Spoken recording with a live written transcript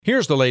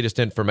Here's the latest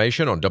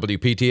information on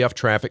WPTF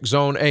Traffic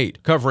Zone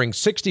 8, covering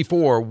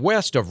 64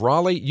 west of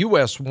Raleigh,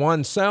 US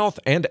 1 South,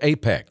 and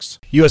Apex.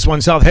 US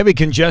 1 South, heavy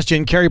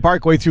congestion. Cary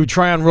Parkway through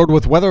Tryon Road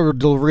with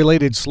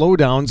weather-related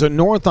slowdowns.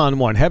 North on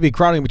 1, heavy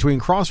crowding between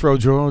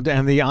Crossroads Road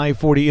and the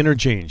I-40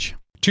 interchange.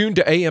 Tune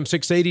to AM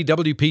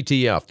 680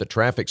 WPTF, the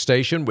traffic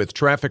station, with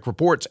traffic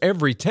reports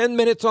every 10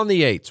 minutes on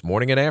the 8s,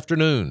 morning and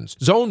afternoons.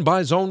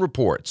 Zone-by-zone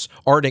reports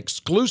are an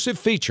exclusive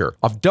feature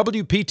of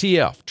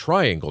WPTF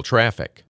Triangle Traffic.